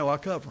way I know I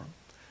cover them.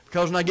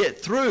 Because when I get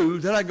through,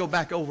 then I go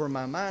back over in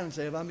my mind and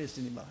say, have I missed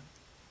anybody?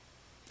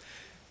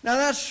 Now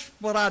that's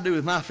what I do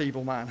with my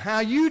feeble mind. How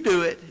you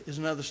do it is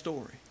another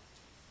story.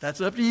 That's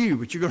up to you,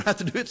 but you're going to have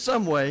to do it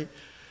some way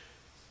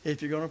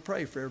if you're going to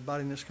pray for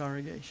everybody in this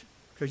congregation.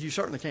 Because you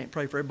certainly can't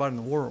pray for everybody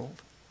in the world.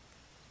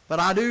 But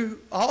I do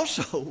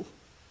also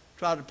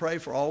try to pray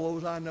for all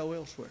those I know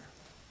elsewhere.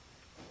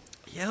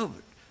 Yeah,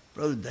 but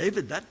Brother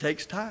David, that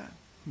takes time.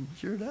 It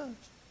sure does.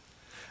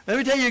 Let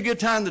me tell you a good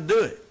time to do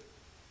it.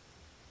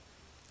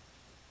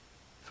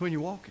 It's when you're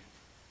walking.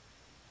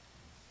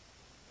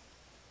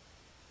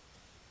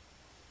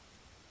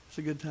 It's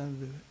a good time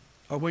to do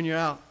it. Or when you're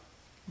out,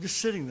 just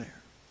sitting there,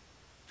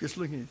 just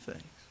looking at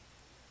things.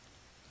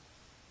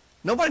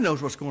 Nobody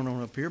knows what's going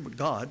on up here but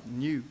God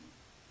and you.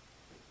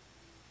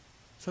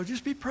 So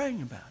just be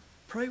praying about it.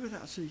 Pray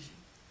without ceasing.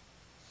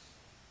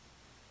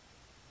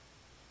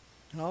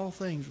 In all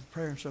things with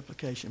prayer and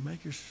supplication,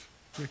 make your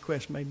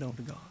requests made known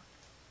to God.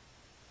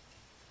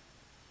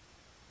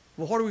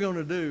 Well, what are we going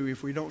to do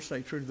if we don't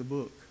stay true to the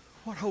book?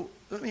 What hope?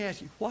 Let me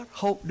ask you, what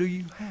hope do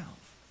you have?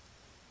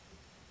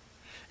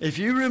 If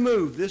you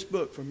remove this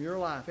book from your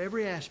life,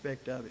 every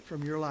aspect of it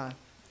from your life,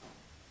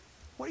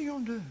 what are you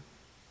going to do?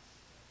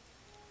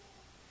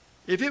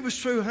 If it was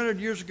true 100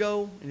 years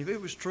ago, and if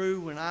it was true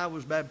when I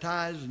was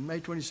baptized on May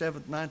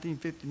 27th,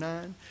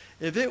 1959,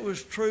 if it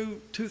was true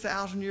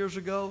 2,000 years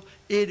ago,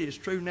 it is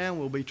true now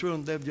and will be true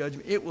on the day of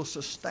judgment. It will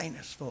sustain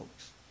us,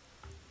 folks.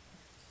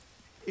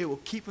 It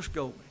will keep us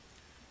going.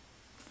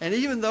 And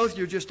even though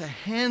you're just a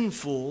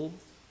handful,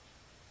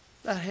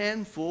 that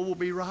handful will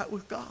be right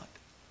with God.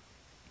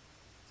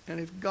 And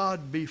if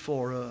God be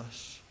for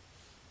us,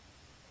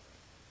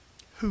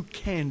 who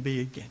can be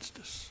against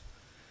us?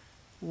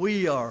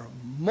 We are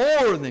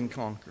more than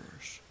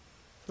conquerors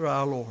through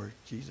our Lord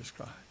Jesus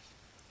Christ.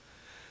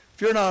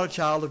 If you're not a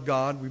child of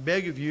God, we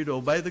beg of you to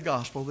obey the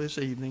gospel this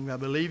evening by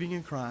believing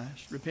in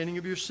Christ, repenting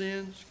of your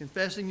sins,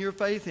 confessing your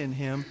faith in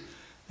Him,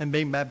 and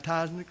being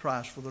baptized into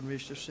Christ for the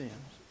remission of sins.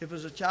 If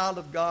as a child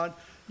of God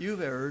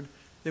you've erred,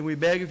 then we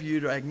beg of you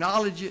to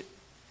acknowledge it,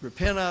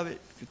 repent of it,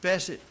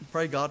 confess it, and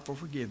pray God for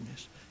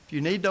forgiveness. If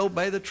you need to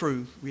obey the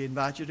truth, we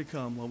invite you to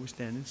come while we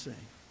stand and sing.